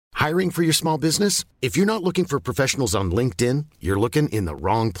Hiring for your small business? If you're not looking for professionals on LinkedIn, you're looking in the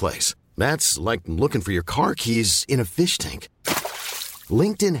wrong place. That's like looking for your car keys in a fish tank.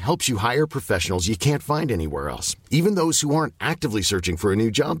 LinkedIn helps you hire professionals you can't find anywhere else, even those who aren't actively searching for a new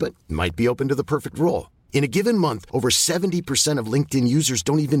job but might be open to the perfect role. In a given month, over 70% of LinkedIn users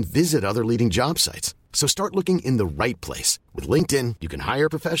don't even visit other leading job sites. So start looking in the right place. With LinkedIn, you can hire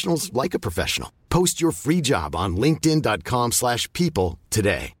professionals like a professional. Post your free job on linkedin.com/people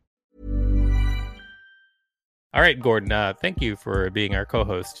today. All right, Gordon, thank you for being our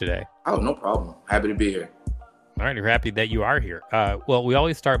co-host today. Oh, no problem. Happy to be here. All right, we're happy that you are here. Well, we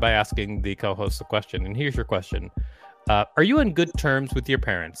always start by asking the co-host a question, and here's your question. Are you in good terms with your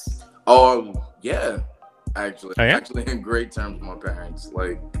parents? Yeah. Actually, oh, yeah? Actually in great terms with my parents.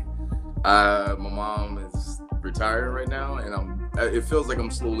 Like, my mom is retired right now, and it feels like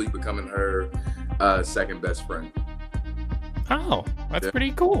I'm slowly becoming her second best friend. Oh, that's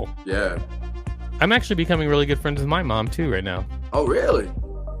pretty cool. Yeah. I'm actually becoming really good friends with my mom too right now. Oh, really?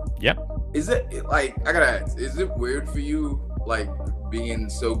 Yep. Is it, like, I gotta ask, is it weird for you, like, being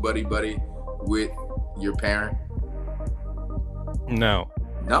so buddy-buddy with your parent? No.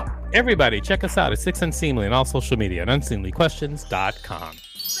 No? Everybody, check us out at Six Unseemly on all social media at unseemlyquestions.com.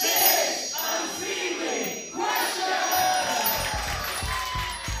 Six Unseemly Questions!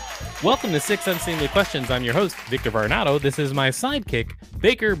 Welcome to Six Unseemly Questions. I'm your host, Victor Varnado. This is my sidekick,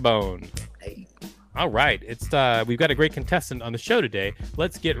 Baker Bone. Hey. All right, we've got a great contestant on the show today.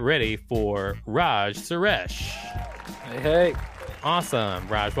 Let's get ready for Raj Suresh. Hey. Awesome.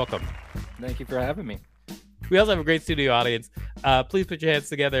 Raj, welcome. Thank you for having me. We also have a great studio audience. Please put your hands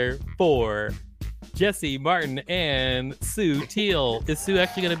together for Jesse Martin and Sue Teal. Is Sue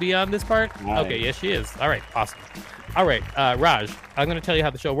actually going to be on this part? Nice. Okay, yes, she is. All right, awesome. All right, Raj, I'm going to tell you how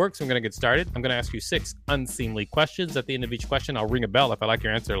the show works. I'm going to get started. I'm going to ask you 6 unseemly questions. At the end of each question, I'll ring a bell if I like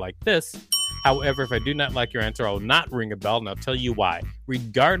your answer like this. However, if I do not like your answer, I'll not ring a bell, and I'll tell you why.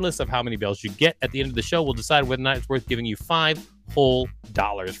 Regardless of how many bells you get, at the end of the show, we'll decide whether or not it's worth giving you $5 whole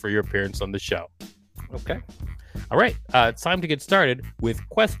for your appearance on the show. Okay. All right. It's time to get started with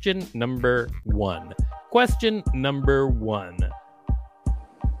question number 1. Question number 1.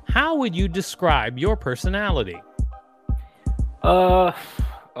 How would you describe your personality?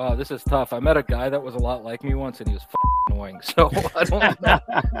 This is tough. I met a guy that was a lot like me once, and he was annoying. So I don't know.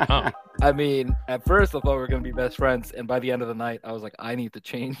 Oh. I mean, at first I thought we were going to be best friends, and by the end of the night, I was like, I need to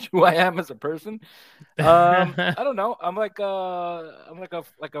change who I am as a person. I don't know. I'm like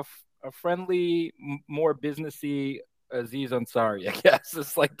a friendly, more businessy Aziz Ansari, I guess.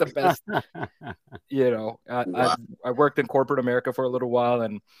 It's like the best. I worked in corporate America for a little while,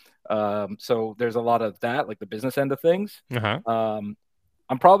 and so there's a lot of that, like the business end of things. Uh-huh.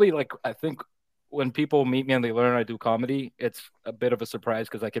 I'm probably like, I think when people meet me and they learn I do comedy, it's a bit of a surprise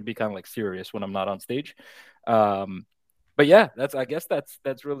because I can be kind of like serious when I'm not on stage. But yeah, I guess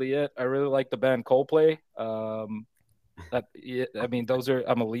that's really it. I really like the band Coldplay. I'm a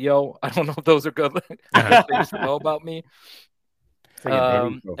Leo. I don't know if those are good things to know about me.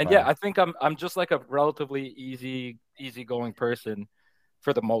 And yeah, I think I'm just like a relatively easygoing person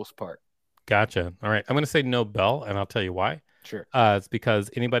for the most part. Gotcha. All right. I'm going to say no bell, and I'll tell you why. Sure. It's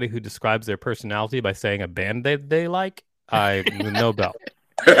because anybody who describes their personality by saying a band they like, no bell.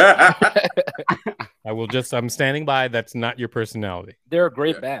 I'm standing by. That's not your personality. They're a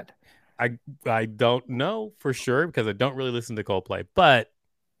great band. I don't know for sure because I don't really listen to Coldplay, but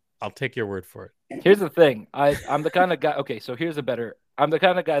I'll take your word for it. Here's the thing. I'm the kind of guy. Okay, so I'm the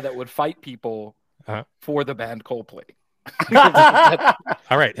kind of guy that would fight people for the band Coldplay.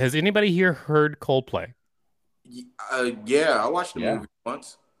 All right. Has anybody here heard Coldplay? Yeah, I watched the movie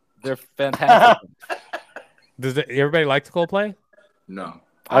once. They're fantastic. Does everybody like Coldplay? No.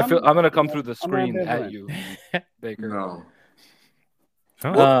 I'm going to come through the screen at you, Baker. No.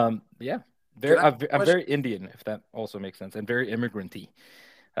 Oh. Yeah. I'm very Indian, if that also makes sense, and very immigrant-y.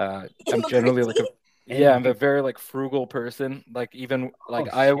 I'm generally I'm a very like frugal person. Like even like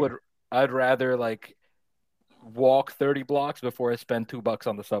I'd rather like walk 30 blocks before I spend $2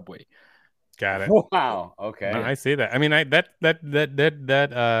 on the subway. Got it. Wow. Okay. No, I see that. I mean, I get that.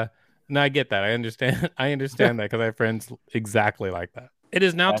 I understand. I understand that because I have friends exactly like that. It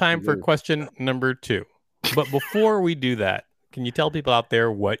is now time for question number 2. But before we do that, can you tell people out there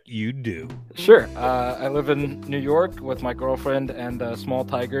what you do? Sure. I live in New York with my girlfriend and a small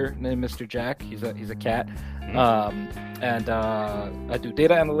tiger named Mr. Jack. He's a cat. And I do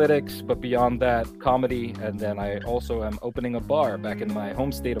data analytics, but beyond that, comedy. And then I also am opening a bar back in my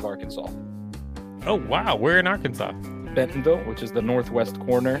home state of Arkansas. Oh, wow. We're in Arkansas. Bentonville, which is the northwest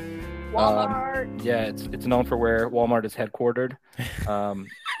corner. Walmart. Yeah, it's known for where Walmart is headquartered,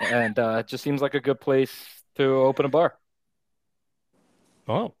 and it just seems like a good place to open a bar.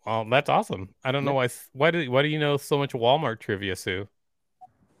 Oh, well, that's awesome. I don't know why do you know so much Walmart trivia, Sue?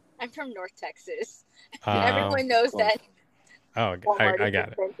 I'm from North Texas. Everyone knows that. Oh, Walmart I is got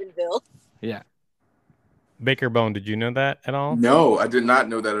it. in Bentonville. Yeah. Baker Bone, did you know that at all? No, I did not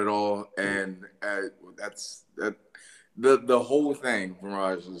know that at all, and that's that. The whole thing,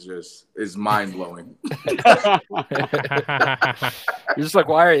 Mirage, is mind blowing. You're just like,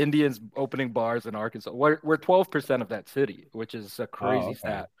 why are Indians opening bars in Arkansas? We're 12% of that city, which is a crazy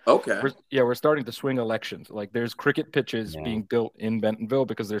stat. Okay. We're starting to swing elections. Like, there's cricket pitches being built in Bentonville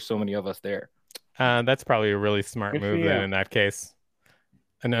because there's so many of us there. That's probably a really smart move then in that case.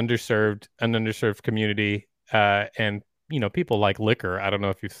 An underserved community, and people like liquor. I don't know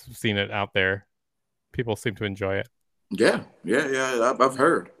if you've seen it out there. People seem to enjoy it. Yeah. I've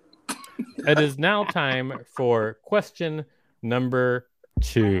heard. It is now time for question number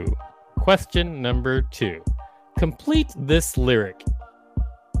 2. Question number 2. Complete this lyric.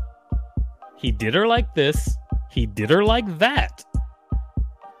 He did her like this. He did her like that.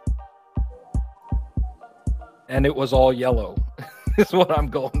 And it was all yellow. Is what I'm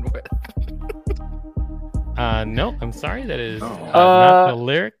going with. No, I'm sorry. That is not the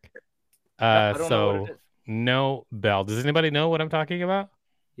lyric. I don't know what it is. No bell. Does anybody know what I'm talking about?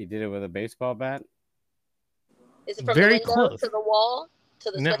 He did it with a baseball bat. Is it from Very the window close. to the wall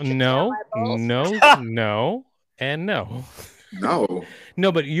to the No, sweatshirt no, and no, and no. No.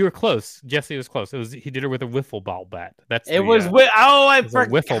 No, but you were close. Jesse was close. He did it with a wiffle ball bat. I was forgot.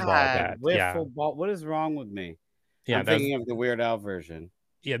 wiffle ball bat. Wiffle ball. What is wrong with me? Yeah, I'm thinking of the Weird Al version.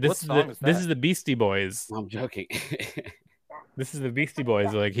 Yeah, this is the Beastie Boys. I'm joking. This is the Beastie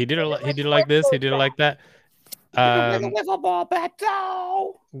Boys. Like he did it like this. He did it like that. With a wiffle ball bat.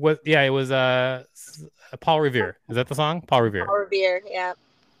 It was Paul Revere. Is that the song? Paul Revere. Paul Revere. Yeah.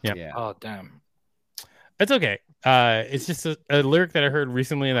 Oh damn. It's okay. It's just a lyric that I heard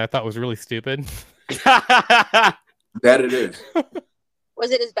recently and I thought was really stupid. That it is.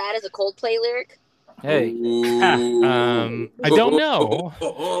 Was it as bad as a Coldplay lyric? Hey. I don't know.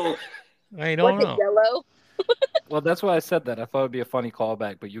 I don't know. Was it yellow? Well, that's why I said that. I thought it'd be a funny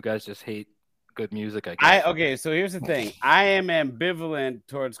callback, but you guys just hate good music, I guess. Okay, so here's the thing. I am ambivalent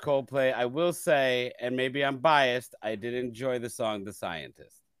towards Coldplay. I will say, and maybe I'm biased, I did enjoy the song The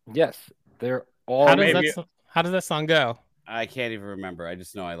Scientist. Yes. They're all How does that song go? I can't even remember. I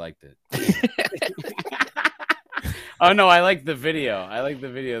just know I liked it. Oh no, I like the video.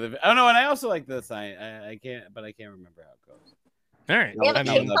 Oh no, and I also like the sign. I can't remember how it goes. All right. They have a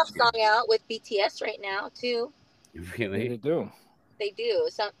K-pop song out with BTS right now too. Really? They do. They do.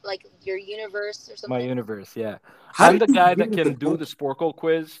 Some like Your Universe or something. My Universe, yeah. I'm the guy that can do the Sporkle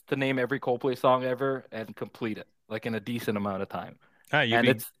quiz to name every Coldplay song ever and complete it like in a decent amount of time.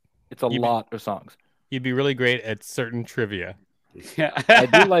 It's a lot of songs. You'd be really great at certain trivia. Yeah. I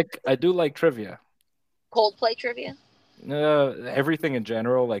do like trivia. Coldplay trivia? Everything in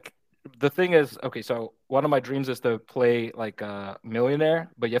general. Like the thing is, okay, so one of my dreams is to play like a millionaire,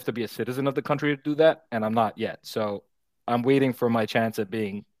 but you have to be a citizen of the country to do that, and I'm not yet. So I'm waiting for my chance at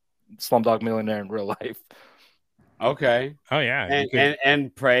being Slumdog Millionaire in real life. Okay. Oh yeah.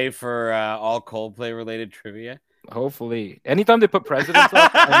 And pray for all Coldplay related trivia. Hopefully. Anytime they put presidents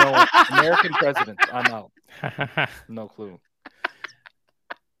up, I know American presidents. I'm out. No clue.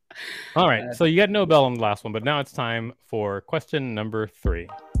 All right. So you got no bell on the last one, but now it's time for question number 3.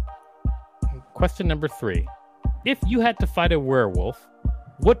 Question number 3. If you had to fight a werewolf,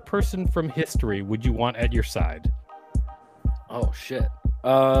 what person from history would you want at your side? Oh shit.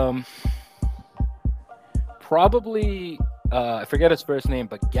 Probably I forget his first name,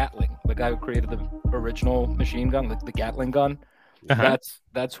 but Gatling, the guy who created the original machine gun, the Gatling gun. Uh-huh.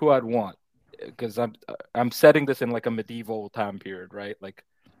 That's who I'd want, because I'm setting this in like a medieval time period, right? Like,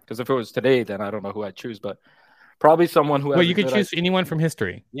 because if it was today, then I don't know who I'd choose, but probably someone who. Well, you could choose anyone from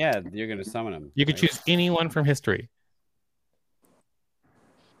history. Yeah, you're gonna summon him. You could choose anyone from history.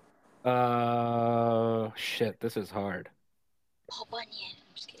 Shit, this is hard. Paul Bunyan.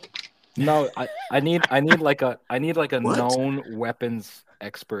 I'm just kidding. No, I need like a known weapons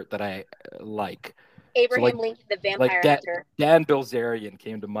expert that I like. Abraham Lincoln, the vampire actor. Dan Bilzerian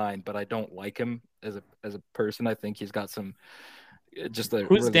came to mind, but I don't like him as a person. I think he's got some just a.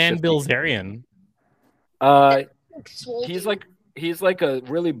 Who's really Dan Bilzerian? He's like a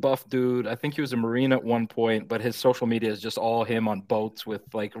really buff dude. I think he was a Marine at one point, but his social media is just all him on boats with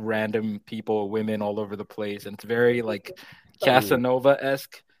like random people, women all over the place, and it's very like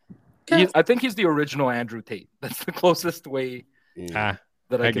Casanova-esque. I think he's the original Andrew Tate. That's the closest way.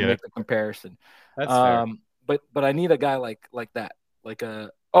 that I I can get make it. the comparison. That's fair. But I need a guy like that.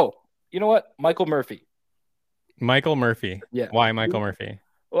 Oh, you know what? Michael Murphy. Michael Murphy. Yeah. Why Michael Murphy?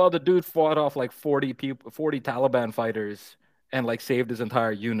 Well, the dude fought off like 40 Taliban fighters, and like saved his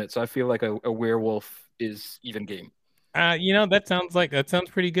entire unit. So I feel like a werewolf is even game. That sounds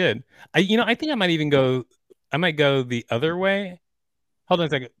pretty good. I think I might even go. I might go the other way. Hold on a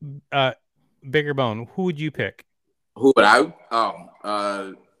second. Bigger Bone. Who would you pick? Who would I?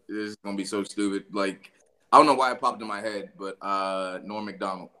 Oh, this is gonna be so stupid. Like, I don't know why it popped in my head, but Norm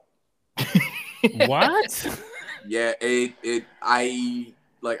Macdonald. What? Yeah, I didn't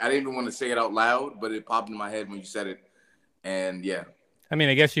even want to say it out loud, but it popped in my head when you said it, and yeah. I mean,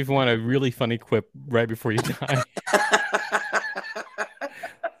 I guess you've won a really funny quip right before you die.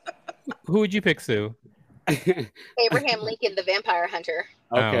 Who would you pick, Sue? Abraham Lincoln, the vampire hunter.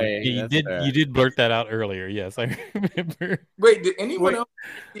 Okay, you did blurt that out earlier. Yes, I remember. Wait, did anyone else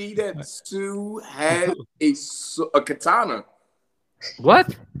see that Sue had a katana?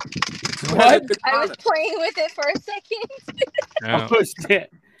 What? What? I was playing with it for a second. Oh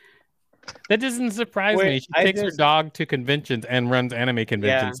shit! That doesn't surprise me. She takes her dog to conventions and runs anime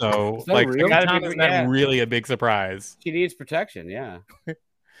conventions. Yeah. So, that like, real? katana's not really a big surprise. She needs protection. Yeah.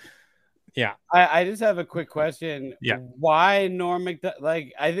 Yeah. I just have a quick question. Yeah. Why Norm Macdonald?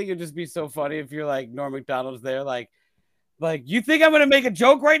 Like, I think it'd just be so funny if you're like Norm Macdonald's there, like you think I'm gonna make a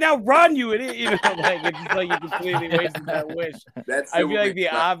joke right now? Run, you idiot! You know, like it's just like you completely wasted that wish. I feel like the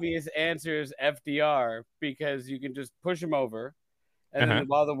obvious answer is FDR because you can just push him over, and then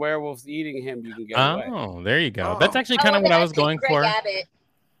while the werewolf's eating him, you can get away. Oh, there you go. That's actually kind of what I was going for. Abbott.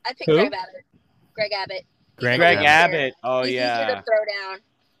 I picked Who? Greg Abbott. Greg Abbott. Greg Abbott. Oh He's yeah. easier to throw down.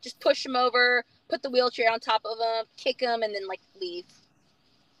 Just push him over, put the wheelchair on top of him, kick him, and then like leave.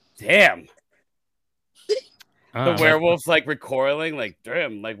 Damn. The werewolf's like recoiling, like,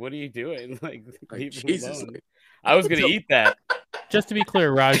 damn, like, what are you doing? Like Jesus. I was gonna eat that. Just to be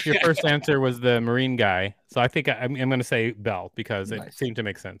clear, Raj, your first answer was the Marine guy, so I think I'm going to say Bell because it seemed to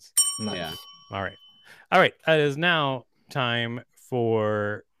make sense. Nice. Yeah. All right. It is now time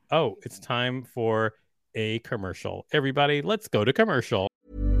for. It's time for a commercial. Everybody, let's go to commercial.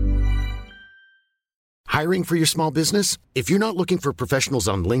 Hiring for your small business? If you're not looking for professionals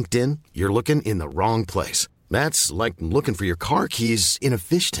on LinkedIn, you're looking in the wrong place. That's like looking for your car keys in a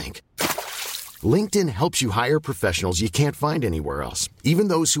fish tank. LinkedIn helps you hire professionals you can't find anywhere else, even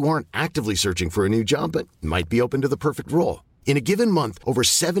those who aren't actively searching for a new job but might be open to the perfect role. In a given month, over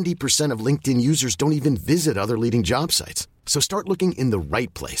 70% of LinkedIn users don't even visit other leading job sites. So start looking in the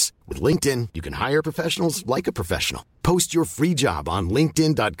right place. With LinkedIn, you can hire professionals like a professional. Post your free job on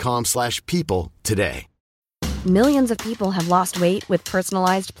linkedin.com/people today. Millions of people have lost weight with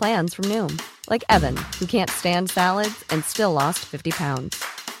personalized plans from Noom. Like Evan, who can't stand salads and still lost 50 pounds.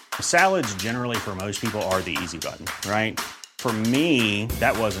 Salads generally for most people are the easy button, right? For me,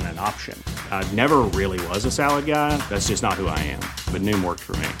 that wasn't an option. I never really was a salad guy. That's just not who I am. But Noom worked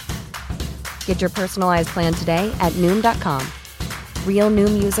for me. Get your personalized plan today at Noom.com. Real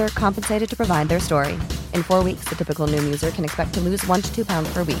Noom user compensated to provide their story. In 4 weeks, the typical Noom user can expect to lose 1 to 2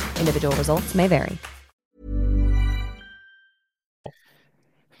 pounds per week. Individual results may vary.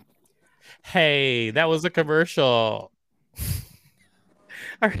 Hey, that was a commercial.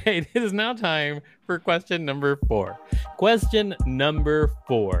 All right, it is now time for question number 4. Question number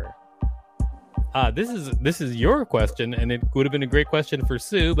 4. This is your question, and it would have been a great question for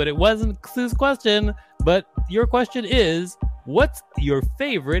Sue, but it wasn't Sue's question. But your question is, what's your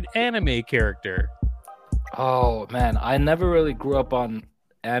favorite anime character? Oh man, I never really grew up on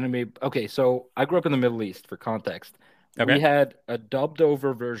anime. Okay, so I grew up in the Middle East for context. Okay. We had a dubbed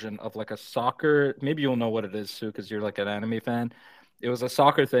over version of like a soccer. Maybe you'll know what it is, Sue, because you're like an anime fan. It was a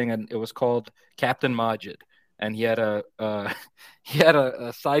soccer thing, and it was called Captain Majid, and he had a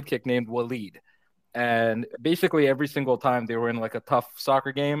sidekick named Walid. And basically every single time they were in like a tough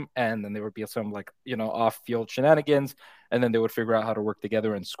soccer game, and then there would be some like, off-field shenanigans, and then they would figure out how to work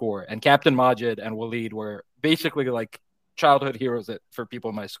together and score. And Captain Majid and Walid were basically like childhood heroes for people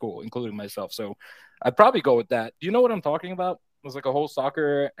in my school, including myself. So I'd probably go with that. Do you know what I'm talking about? It was like a whole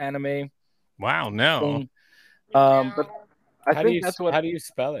soccer anime. Wow, no. Thing. But I think that's what. How do you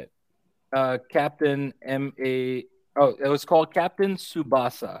spell it? Captain M-A. Oh, it was called Captain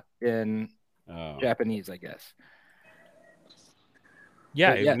Tsubasa in Japanese, I guess.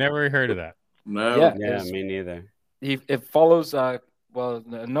 Yeah, I've never heard of that. No. Yeah, me neither. It follows, known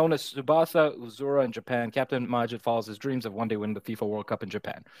as Tsubasa Uzura in Japan. Captain Majid follows his dreams of one day winning the FIFA World Cup in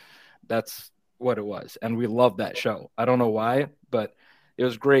Japan. That's what it was, and we loved that show. I don't know why, but it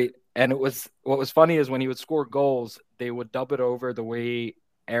was great. And what was funny is when he would score goals, they would dub it over the way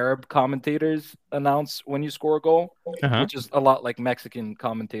Arab commentators announce when you score a goal, which is a lot like Mexican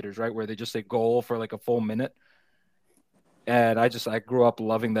commentators, right? Where they just say goal for like a full minute. And I grew up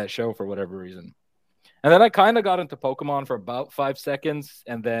loving that show for whatever reason. And then I kind of got into Pokemon for about 5 seconds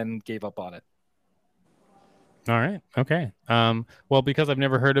and then gave up on it. All right. Okay. Well, because I've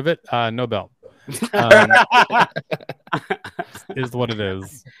never heard of it, no belt. Is what it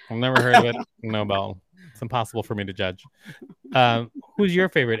is. I've never heard of it. No belt. It's impossible for me to judge. Who's your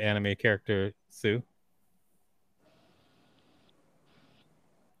favorite anime character, Sue?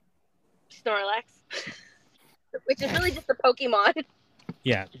 Snorlax, which is really just a Pokemon.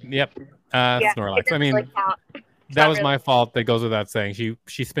 Yeah. Yep. Snorlax. I mean, really that was my fault. That goes without saying.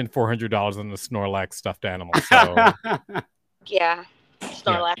 She spent $400 on the Snorlax stuffed animal. So yeah,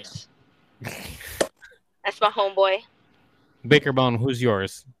 Snorlax. Yeah. That's my homeboy. Baker Bone, who's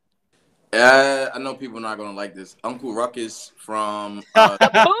yours? I know people are not gonna like this. Uncle Ruckus from the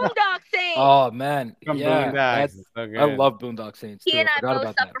Boondock Saints. Oh man, from yeah, Boondocks. So I love Boondock Saints. He and I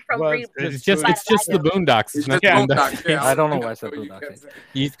both suffer from it's just the Boondocks. It's not Boondocks. Yeah, I don't know why I said Boondock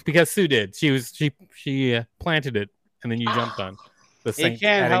Saints. Because Sue did. She planted it, and then you jumped on the Saints. You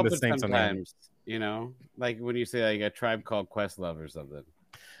can't help the it Saints sometimes. You know, like when you say like a Tribe Called Questlove or something.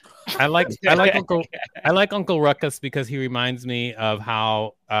 I like Uncle Ruckus because he reminds me of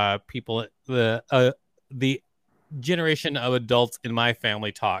how people the generation of adults in my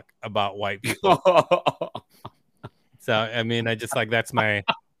family talk about white people. So I mean, I just like that's my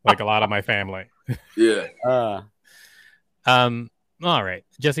like a lot of my family. Yeah. All right,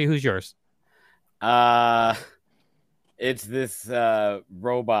 Jesse, who's yours? It's this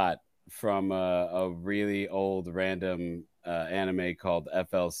robot from a really old random anime called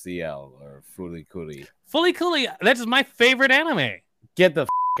FLCL or Fooly Cooly. Fooly Cooly, that's my favorite anime. Get the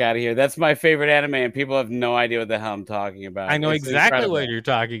out of here. That's my favorite anime, and people have no idea what the hell I'm talking about. I know exactly what you're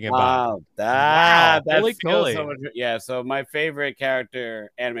talking about. Wow, that Fooly Cooly. So much. Yeah, so my favorite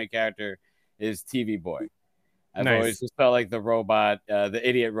anime character is TV Boy. I've always just felt like the robot, the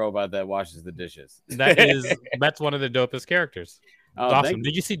idiot robot that washes the dishes. That's one of the dopest characters. Oh, awesome.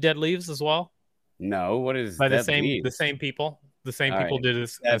 Did you see Dead Leaves as well? No, what is by the same people? The same people did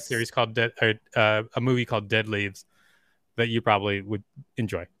a series called a movie called Dead Leaves that you probably would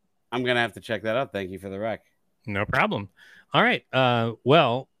enjoy. I'm gonna have to check that out. Thank you for the rec. No problem. All right.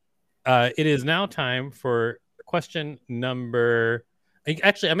 Well, it is now time for question number.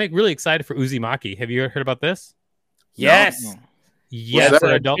 Actually, I'm really excited for Uzumaki. Have you heard about this? Yes. No. Yes.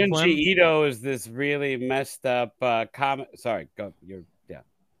 For adult Junji Ito is this really messed up comic. Sorry, go.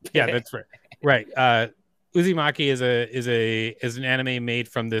 Yeah, that's right. Right. Uzumaki is an anime made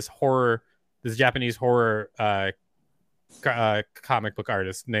from this Japanese horror comic book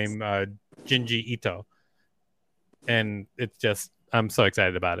artist named Junji Ito, and it's just I'm so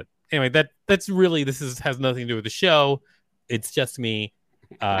excited about it. Anyway, that's really has nothing to do with the show. It's just me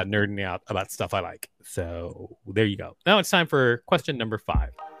nerding out about stuff I like. So there you go. Now it's time for question number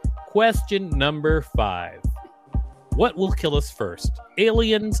 5. Question number 5. What will kill us first,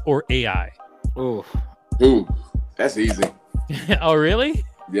 aliens or AI? Ooh, that's easy. Oh, really?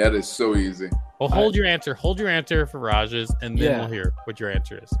 Yeah, that is so easy. Well, hold your answer. Hold your answer for Raj's, and then we'll hear what your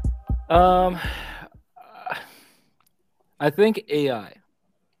answer is. I think AI.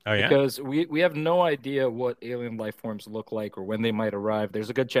 Oh, yeah? Because we have no idea what alien life forms look like or when they might arrive. There's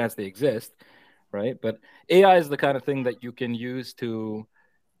a good chance they exist, right? But AI is the kind of thing that you can use to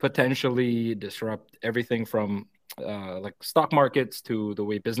potentially disrupt everything from like stock markets to the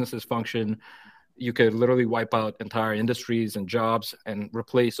way businesses function. You could literally wipe out entire industries and jobs and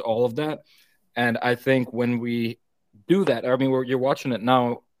replace all of that. And I think when we do that, I mean, you're watching it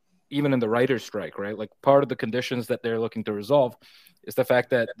now, even in the writer's strike, right? Like part of the conditions that they're looking to resolve is the fact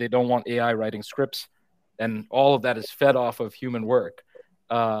that they don't want AI writing scripts, and all of that is fed off of human work.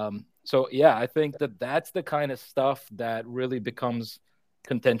 So yeah, I think that's the kind of stuff that really becomes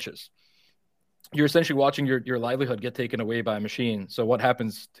contentious. You're essentially watching your livelihood get taken away by a machine. So what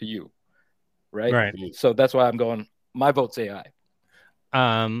happens to you? Right. So that's why I'm going. My vote's AI.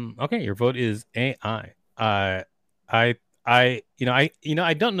 Okay, your vote is AI. I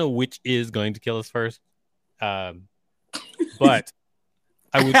don't know which is going to kill us first. But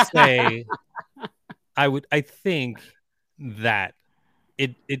I would say, I think that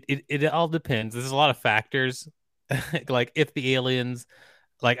it all depends. There's a lot of factors. Like if the aliens,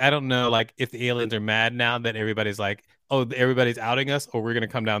 like I don't know, like if the aliens are mad now that everybody's like, oh, everybody's outing us, or we're gonna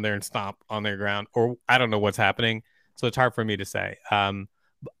come down there and stomp on their ground, or I don't know what's happening. So it's hard for me to say.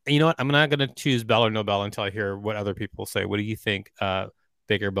 You know what? I'm not gonna choose Bell or no Bell until I hear what other people say. What do you think,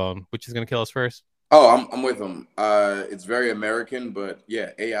 Baker Bone. Which is going to kill us first? Oh, I'm with him. It's very American, but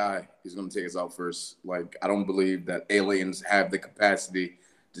yeah, AI is going to take us out first. Like, I don't believe that aliens have the capacity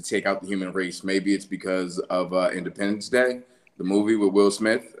to take out the human race. Maybe it's because of Independence Day, the movie with Will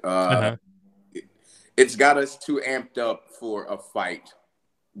Smith. It's got us too amped up for a fight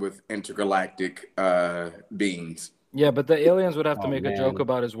with intergalactic beings. Yeah, but the aliens would have to make a joke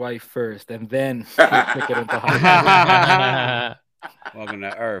about his wife first, and then kick it into high. Welcome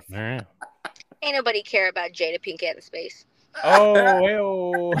to Earth. Right. Ain't nobody care about Jada Pinkett in space.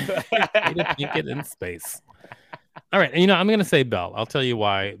 Oh, Jada Pinkett in space. All right, I'm going to say Bell. I'll tell you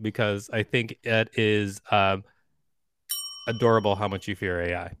why, because I think it is adorable how much you fear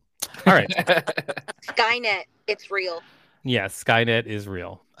AI. All right. Skynet, it's real. Yes, Skynet is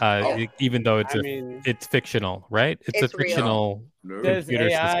real. Even though it's fictional, right? It's a fictional computer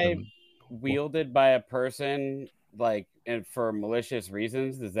AI system. wielded by a person, like, and for malicious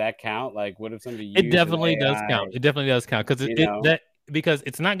reasons, does that count? Like, what if somebody It definitely does count. It definitely does count because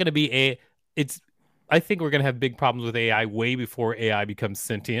it's not going to be I think we're going to have big problems with AI way before AI becomes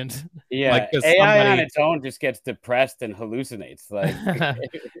sentient. Yeah, like, AI on its own just gets depressed and hallucinates. Like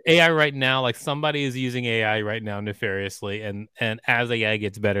AI right now, like somebody is using AI right now nefariously, and as AI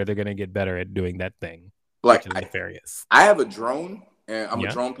gets better, they're going to get better at doing that thing. Like, which is nefarious. I have a drone, and I'm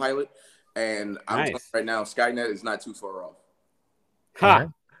a drone pilot, and I'm telling you right now, Skynet is not too far off. Huh?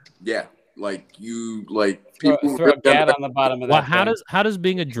 Yeah. Like people throw a gat on the bottom of that. Well, how does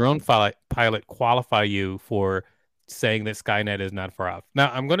being a drone pilot qualify you for saying that Skynet is not far off?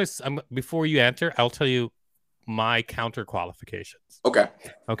 Now, before you answer, I'll tell you my counter qualifications. Okay.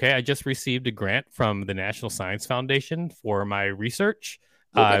 I just received a grant from the National Science Foundation for my research.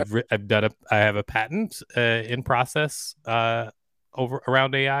 Okay. I have a patent in process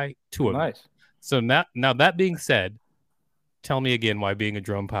around AI. 2 of them. Nice. So now that being said, tell me again why being a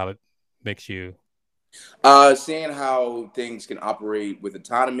drone pilot makes you seeing how things can operate with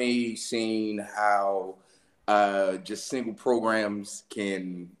autonomy, seeing how just single programs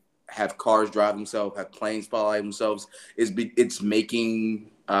can have cars drive themselves, have planes fly themselves. It's making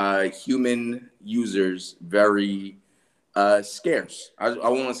human users very scarce. I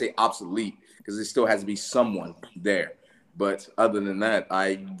want to say obsolete because there still has to be someone there. But other than that,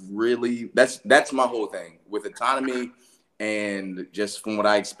 that's my whole thing with autonomy. And just from what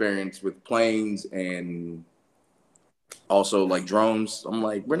I experienced with planes and also like drones, I'm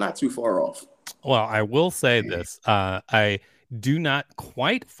like, we're not too far off. Well, I will say this. I do not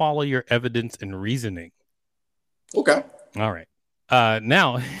quite follow your evidence and reasoning. Okay. All right.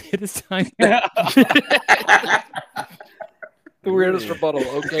 Now it is time. The weirdest rebuttal.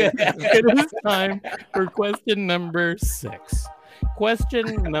 Okay. It is time for question number 6.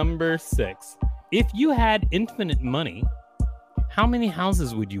 Question number 6. If you had infinite money, how many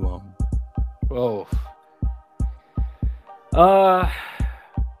houses would you own? Oh,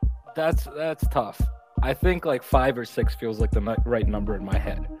 that's tough. I think like 5 or 6 feels like the right number in my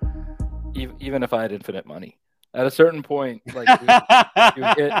head. Even if I had infinite money, at a certain point, like you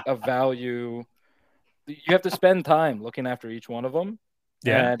hit a value. You have to spend time looking after each one of them.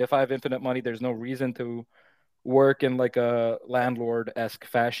 Yeah. And if I have infinite money, there's no reason to work in like a landlord-esque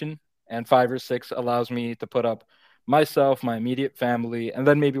fashion. And 5 or 6 allows me to put up myself, my immediate family, and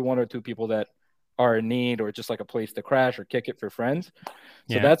then maybe 1 or 2 people that are in need or just like a place to crash or kick it for friends.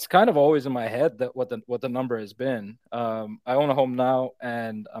 So that's kind of always in my head that what the number has been. I own a home now,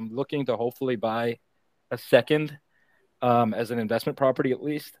 and I'm looking to hopefully buy a second as an investment property at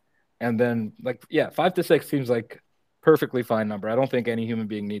least. And then 5 to 6 seems like perfectly fine number. I don't think any human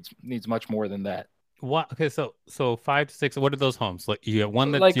being needs much more than that. What? Okay, so 5 to 6. What are those homes? Like you have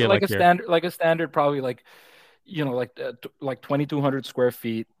one that's like a standard, probably like 2,200 square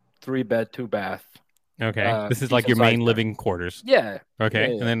feet, 3 bed, 2 bath. Okay, this is like your main living quarters. Yeah.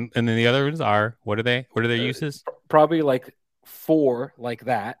 Okay, yeah. And then the other ones are what are they? What are their uses? Probably like 4 like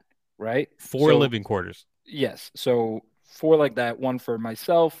that, right? 4 living quarters. Yes, so 4 like that. 1 for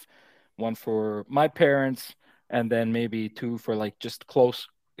myself, 1 for my parents, and then maybe 2 for like just close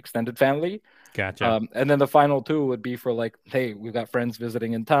extended family. Gotcha. And then the final 2 would be for like, hey, we've got friends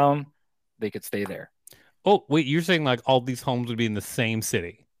visiting in town, they could stay there. Oh, wait, you're saying like all these homes would be in the same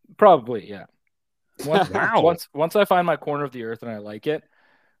city? Probably, yeah. Wow. Once I find my corner of the earth and I like it,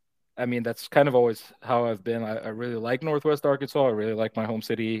 I mean, that's kind of always how I've been. I really like Northwest Arkansas. I really like my home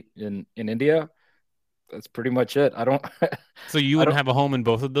city in India. That's pretty much it. I don't. So you wouldn't have a home in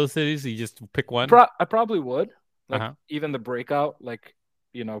both of those cities? You just pick one? I probably would. Like even the breakout, like,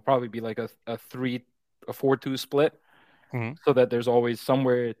 probably be like a 4-2 split, so that there's always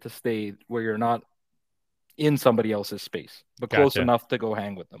somewhere to stay where you're not in somebody else's space, but close Gotcha. enough to go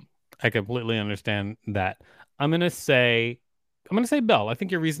hang with them. I completely understand that. I'm gonna say Bell. I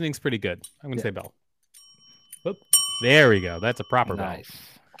think your reasoning's pretty good. I'm gonna say Bell. Whoop. There we go. That's a proper Nice.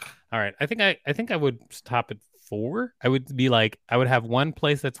 Bell. All right. I think I would stop at 4. I would be like, I would have one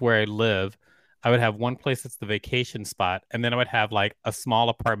place that's where I live. I would have one place that's the vacation spot, and then I would have like a small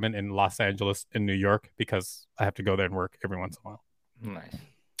apartment in Los Angeles in New York because I have to go there and work every once in a while. Nice.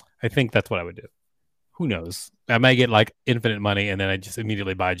 I think that's what I would do. Who knows? I might get like infinite money and then I just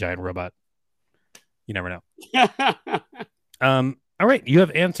immediately buy a giant robot. You never know. All right. You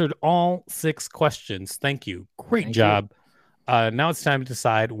have answered all 6 questions. Thank you. Great Thank job. Now it's time to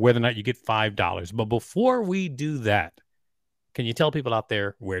decide whether or not you get $5. But before we do that, can you tell people out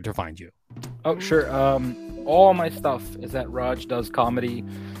there where to find you? Oh, sure. All my stuff is at Raj Does Comedy.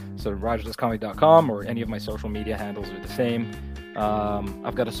 So rajdoescomedy.com, or any of my social media handles are the same.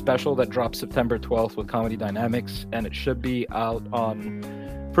 I've got a special that drops September 12th with Comedy Dynamics, and it should be out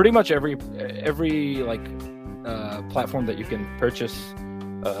on pretty much every like platform that you can purchase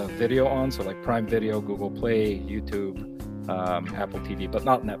video on. So like Prime Video, Google Play, YouTube, Apple TV, but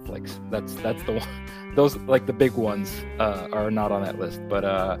not Netflix. That's the one. Those, like the big ones, are not on that list.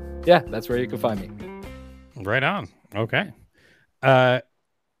 But yeah, that's where you can find me. Right on. Okay.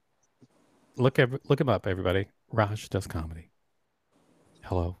 Look him up, everybody. Raj Does Comedy.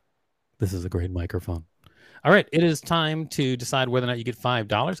 Hello. This is a great microphone. All right. It is time to decide whether or not you get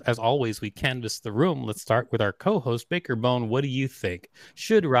 $5. As always, we canvass the room. Let's start with our co-host, Baker Bone. What do you think?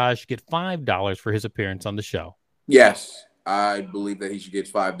 Should Raj get $5 for his appearance on the show? Yes. I believe that he should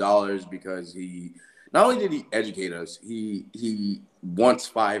get $5 because he not only did he educate us, he wants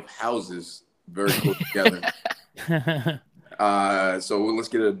 5 houses very close together. So let's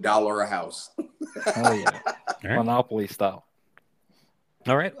get $1 a house. Oh yeah, right. Monopoly style.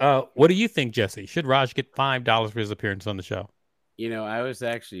 All right. What do you think, Jesse? Should Raj get $5 for his appearance on the show? You know, I was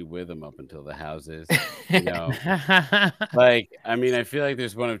actually with him up until the houses. You know, like, I mean, I feel like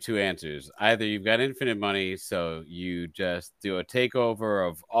there's one of 2 answers. Either you've got infinite money, so you just do a takeover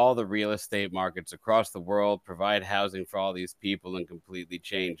of all the real estate markets across the world, provide housing for all these people, and completely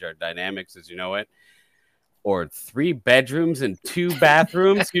change our dynamics as you know it. Or 3 bedrooms and 2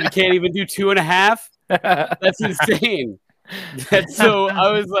 bathrooms. You can't even do 2.5. That's insane. So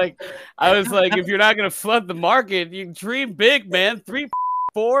I was like, if you're not gonna flood the market, you dream big, man.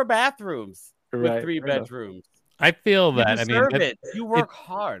 4 bathrooms with 3 bedrooms. I feel that. You deserve it. You work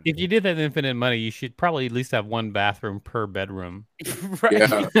hard. If you did that infinite money, you should probably at least have 1 bathroom per bedroom. Right. Yeah.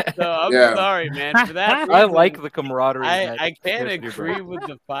 So I'm sorry, man. For that reason, I like the camaraderie. I can't agree with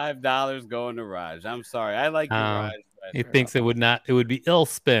the $5 going to Raj. I'm sorry. I like you, Raj. He thinks it would be ill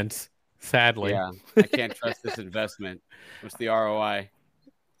spent. Sadly. Yeah, I can't trust this investment. What's the ROI?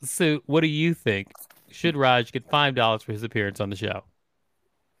 So, what do you think? Should Raj get $5 for his appearance on the show?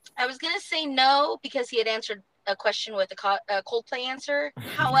 I was gonna say no because he had answered a question with a Coldplay answer.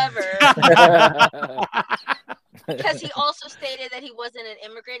 However, because he also stated that he wasn't an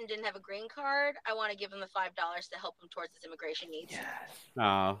immigrant and didn't have a green card, I want to give him the $5 to help him towards his immigration needs. Yes.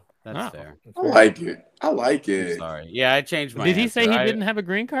 Oh, that's fair. I like it. I like it. I'm sorry. Yeah, I changed my Did he answer. say he didn't have a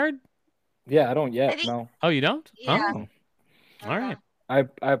green card? Yeah, I don't yet. No. Oh, you don't? Yeah. Oh. All right. I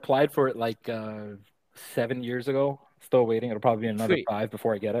applied for it like 7 years ago. Still waiting. It'll probably be another 5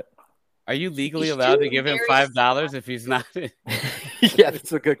 before I get it. Are you legally allowed to give him $5 if he's not? Yeah,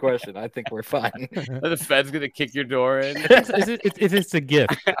 that's a good question. I think we're fine. Are the Fed's gonna kick your door in? It's a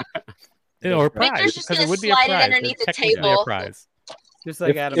gift or a prize. Victor's just Because gonna it would be a slide it prize. underneath It's the technically table. a prize. Just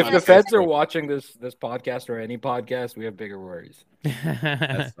like Adam. If the Feds are watching this podcast or any podcast, we have bigger worries.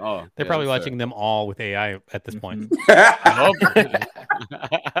 They're probably watching them all with AI at this point.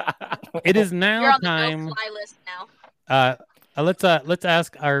 It is now You're on the time. no-fly list now. Let's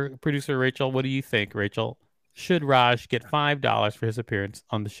ask our producer Rachel. What do you think, Rachel? Should Raj get $5 for his appearance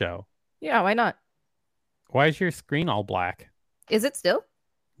on the show? Yeah, why not? Why is your screen all black? Is it still?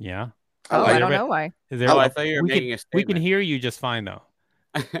 Yeah. I don't know why. Is there? I thought you were making a statement. We can hear you just fine though.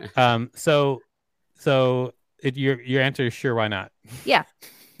 Your answer is sure. Why not? Yeah.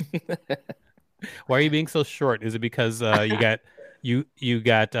 Why are you being so short? Is it because you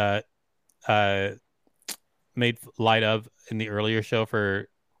got made light of in the earlier show for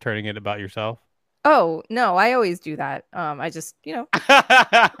turning it about yourself? Oh no, I always do that. I just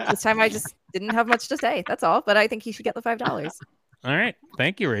this time I just didn't have much to say. That's all. But I think he should get the $5. All right.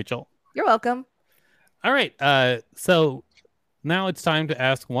 Thank you, Rachel. You're welcome. All right. So now it's time to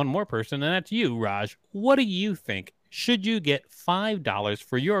ask one more person, and that's you, Raj. What do you think? Should you get $5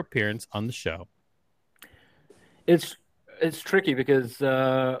 for your appearance on the show? It's tricky because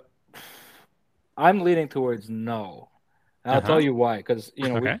I'm leaning towards no. And I'll tell you why. Because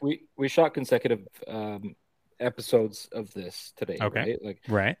we shot consecutive episodes of this today. Okay. Right.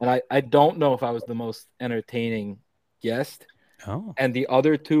 Right. And I don't know if I was the most entertaining guest. Oh. And the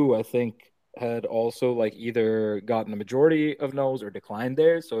other two, I think, had also like either gotten a majority of no's or declined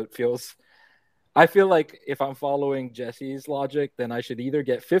theirs. So I feel like if I'm following Jesse's logic, then I should either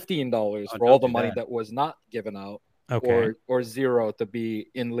get $15 for all the money that was not given out, or zero to be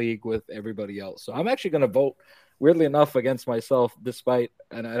in league with everybody else. So I'm actually going to vote, weirdly enough, against myself,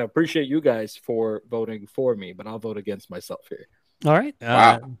 and I appreciate you guys for voting for me, but I'll vote against myself here. All right.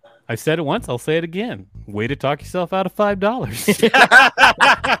 Wow. I said it once. I'll say it again. Way to talk yourself out of $5.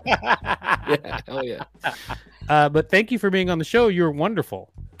 Yeah, hell yeah. But thank you for being on the show. You're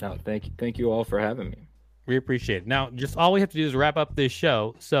wonderful. No, thank you all for having me. We appreciate it. Now, just all we have to do is wrap up this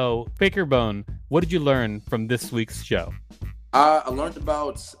show. So, Fakerbone, what did you learn from this week's show? I learned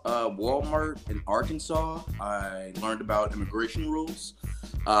about Walmart in Arkansas. I learned about immigration rules.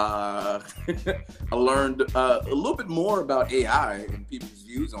 I learned a little bit more about AI and people's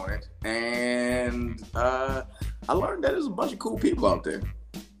views on it. And I learned that there's a bunch of cool people out there.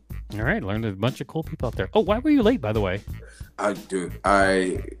 All right, learned a bunch of cool people out there. Oh, why were you late, by the way? I fell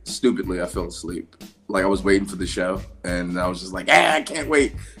asleep. Like, I was waiting for the show, and I was just like, I can't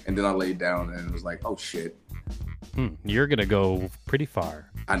wait. And then I laid down, and it was like, oh, shit. You're going to go pretty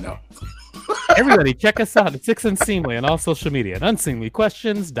far. I know. Everybody, check us out at Six Unseemly on all social media at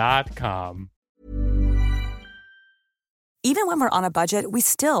unseemlyquestions.com. Even when we're on a budget, we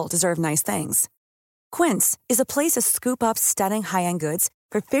still deserve nice things. Quince is a place to scoop up stunning high-end goods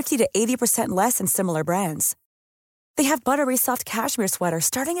for 50 to 80% less than similar brands. They have buttery soft cashmere sweaters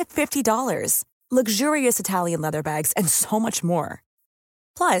starting at $50, luxurious Italian leather bags, and so much more.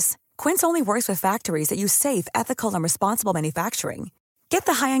 Plus, Quince only works with factories that use safe, ethical, and responsible manufacturing. Get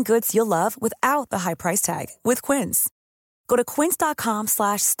the high-end goods you'll love without the high price tag with Quince. Go to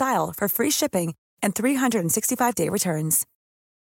quince.com/style for free shipping and 365-day returns.